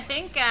know what? I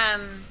think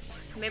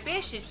maybe I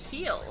should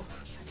heal.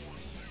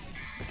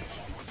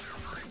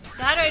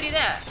 So how do I do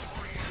that?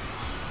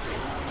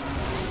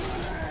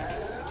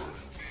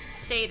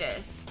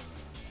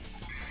 Status.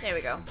 There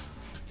we go.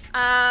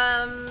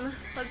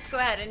 Let's go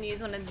ahead and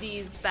use one of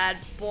these bad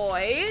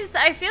boys.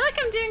 I feel like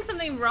I'm doing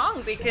something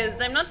wrong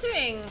because I'm not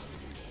doing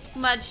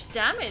much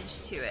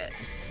damage to it.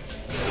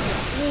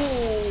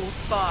 Ooh,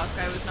 fuck.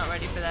 I was not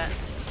ready for that.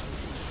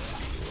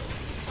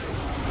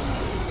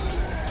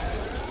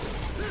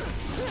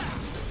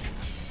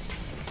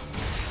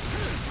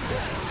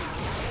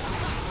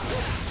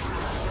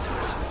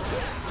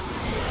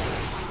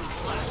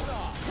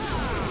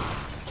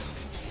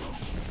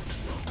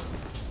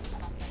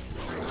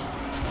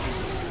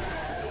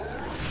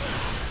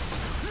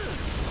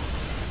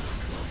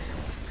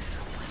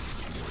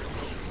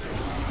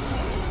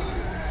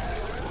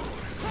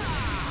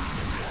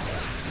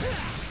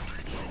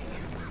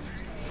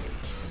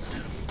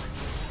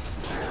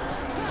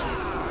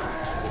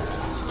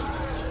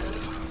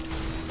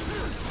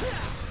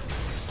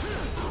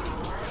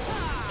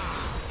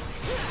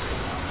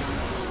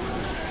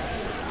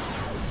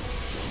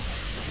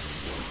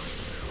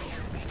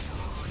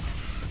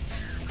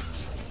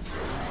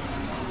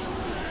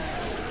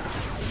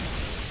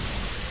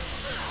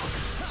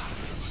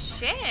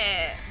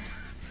 Shit.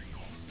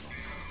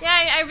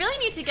 Yeah, I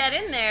really need to get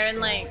in there and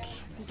like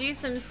do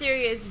some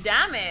serious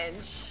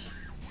damage.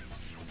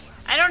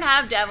 I don't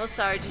have Devil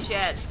Star just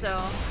yet,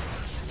 so.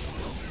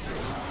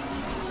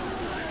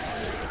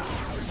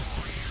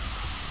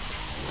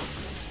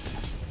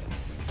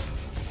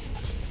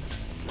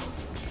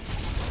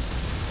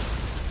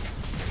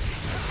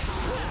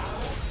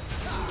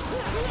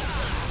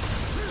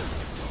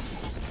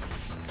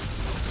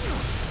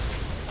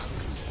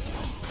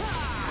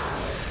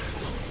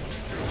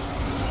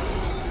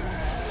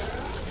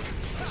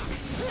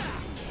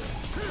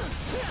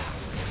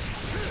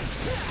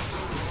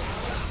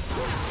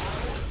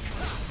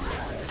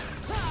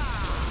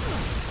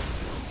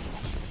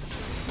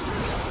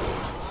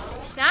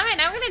 Damn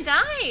it, I'm gonna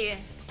die.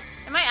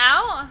 Am I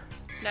out?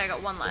 No, I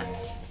got one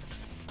left.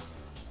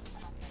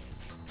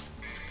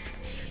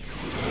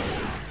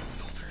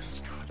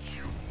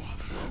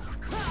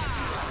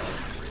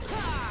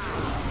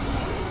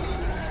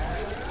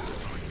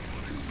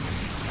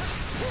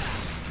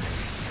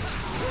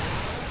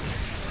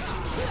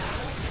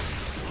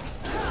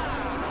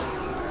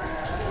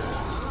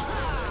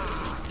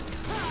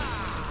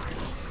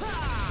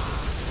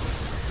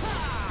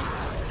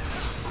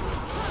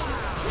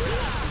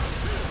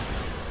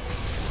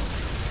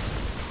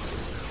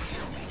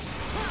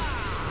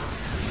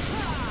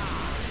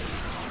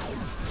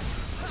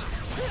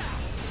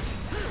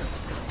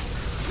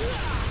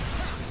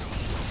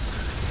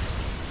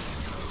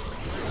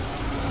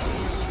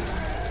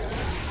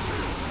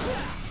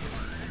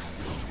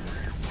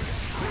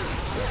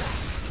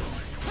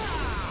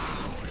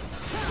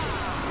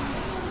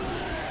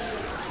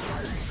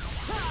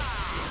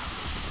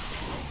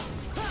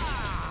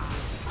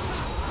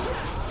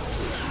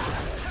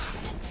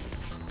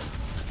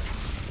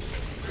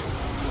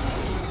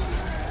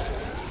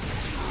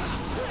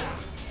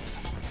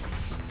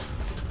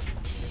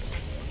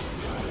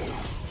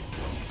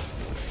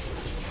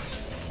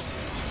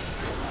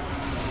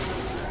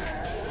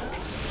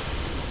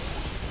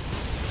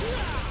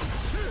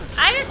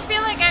 I just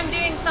feel like I'm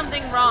doing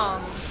something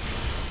wrong.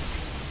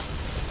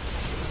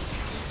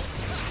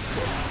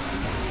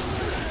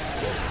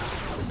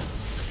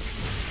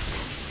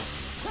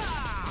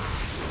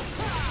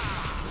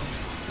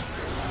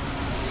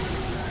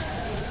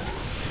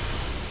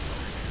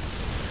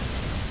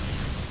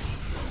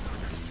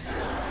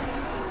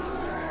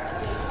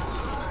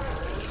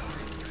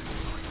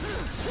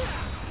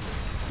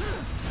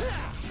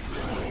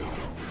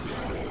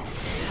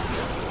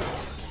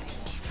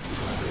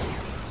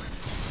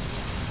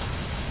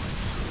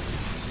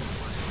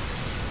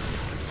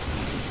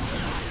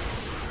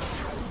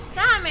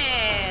 Damn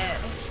it!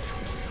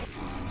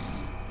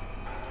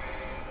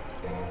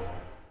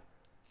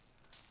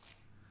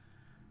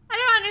 I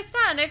don't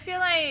understand. I feel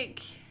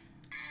like...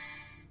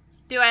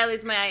 Do I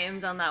lose my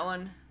items on that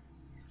one?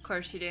 Of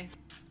course you do.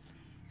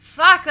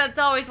 Fuck, that's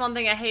always one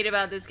thing I hate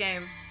about this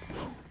game.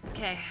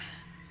 Okay.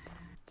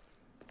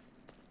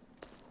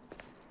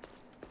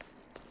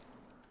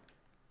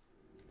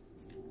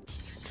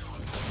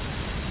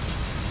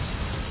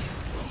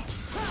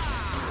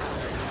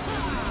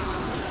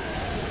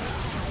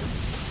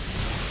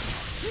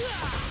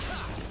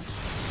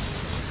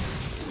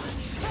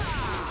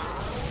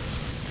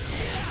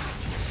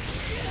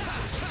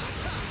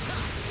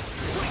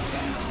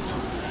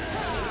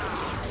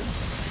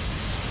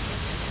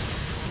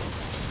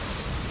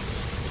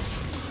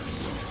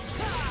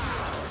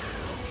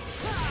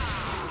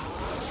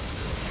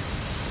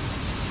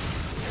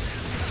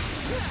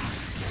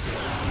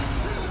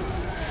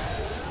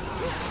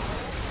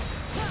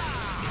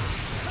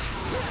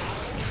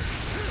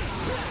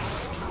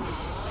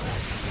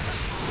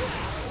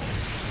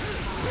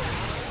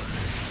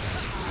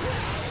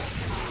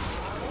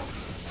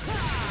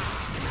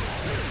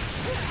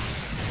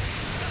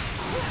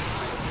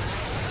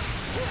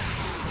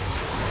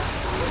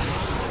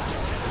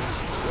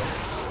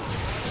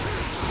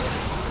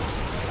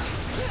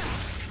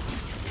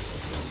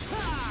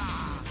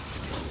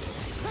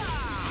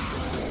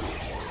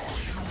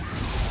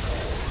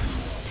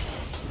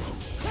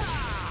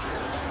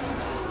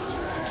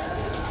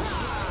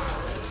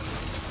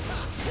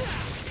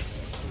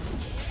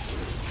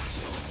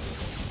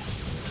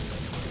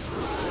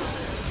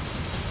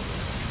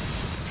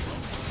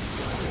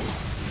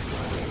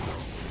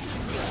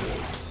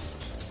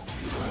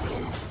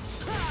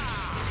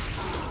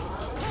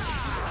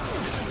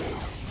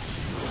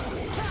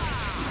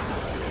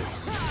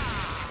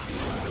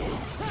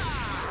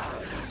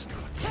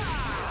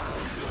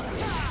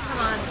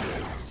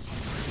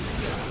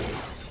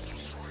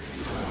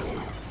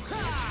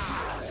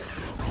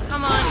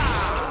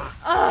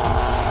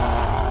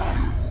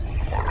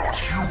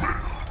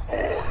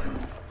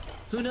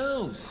 Who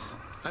knows?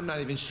 I'm not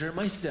even sure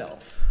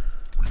myself.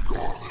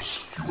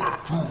 Regardless, you have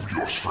proved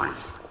your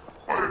strength.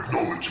 I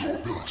acknowledge your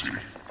ability.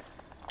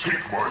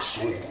 Take my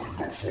soul and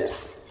go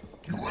forth.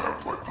 You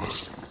have my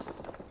blessing.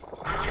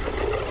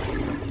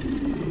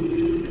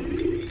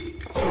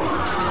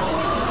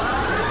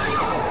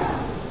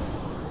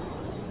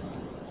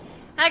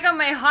 I got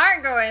my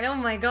heart going, oh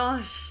my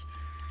gosh.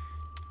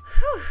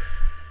 Whew.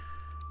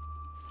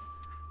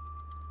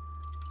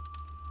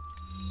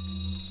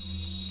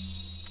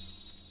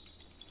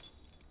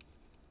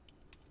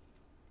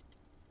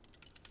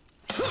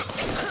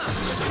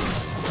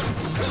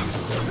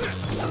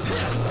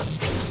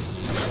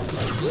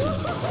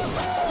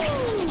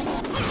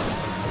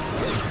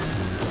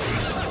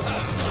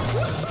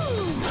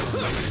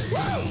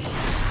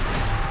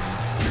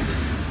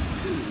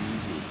 Too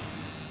easy.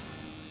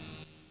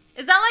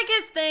 Is that like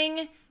his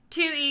thing?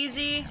 Too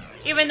easy?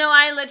 Even though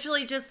I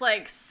literally just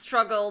like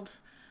struggled.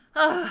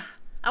 Ugh.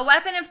 A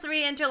weapon of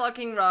 3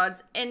 interlocking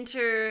rods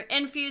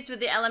infused with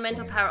the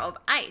elemental power of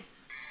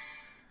ice.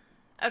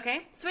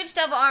 Okay. Switch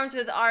devil arms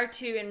with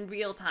R2 in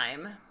real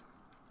time.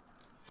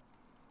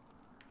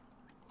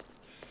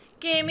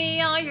 Give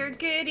me all your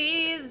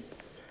goodies.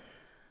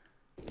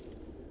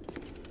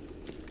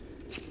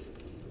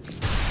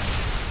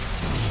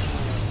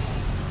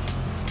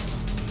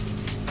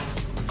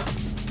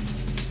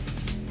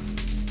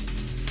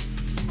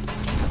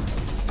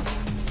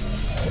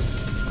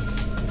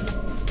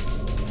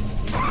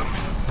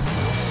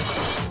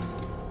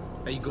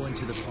 Are you going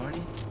to the party?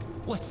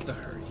 What's the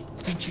hurry?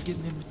 Didn't you get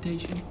an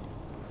invitation?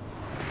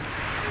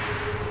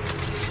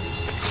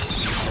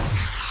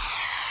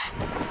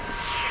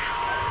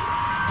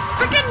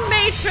 Freaking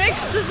Matrix!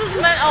 This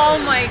is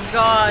oh my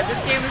god, this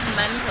game is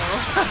mental.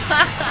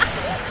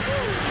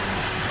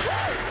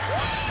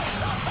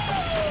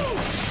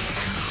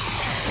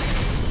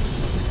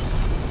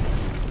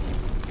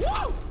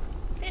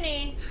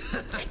 Penny.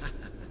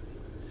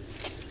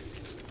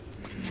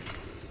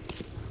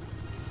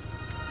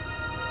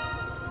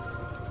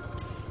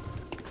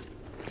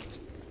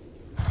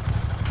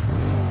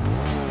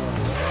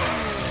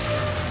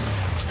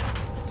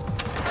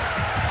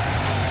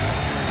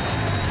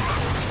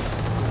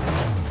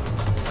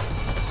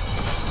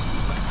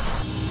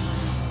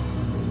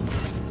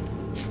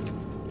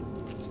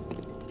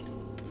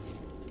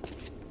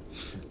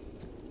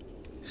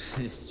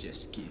 This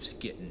just keeps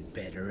getting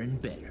better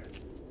and better.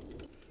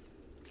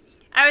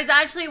 I was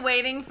actually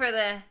waiting for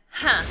the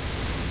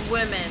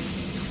women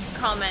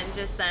comment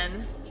just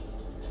then.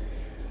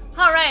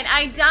 Alright,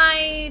 I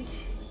died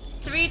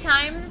 3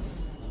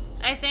 times,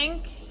 I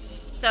think.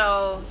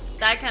 So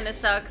that kind of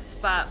sucks,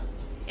 but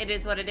it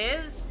is what it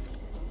is.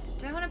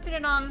 Do I want to put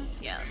it on?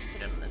 Yeah, let's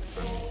put it on this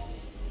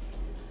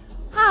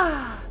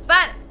one.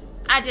 But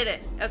I did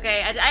it,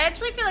 okay? I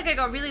actually feel like I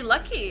got really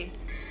lucky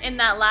in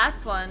that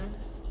last one.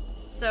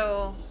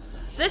 So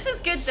this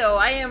is good though.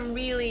 I am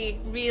really,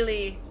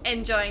 really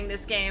enjoying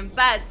this game,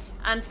 but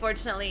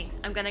unfortunately,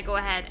 I'm gonna go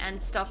ahead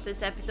and stop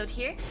this episode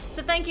here.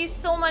 So thank you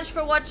so much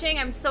for watching.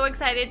 I'm so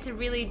excited to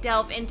really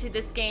delve into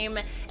this game.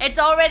 It's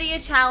already a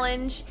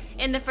challenge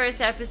in the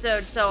first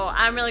episode, so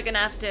I'm really gonna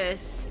have to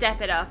step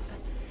it up.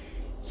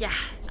 Yeah.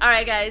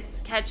 Alright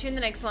guys, catch you in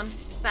the next one.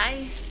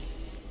 Bye.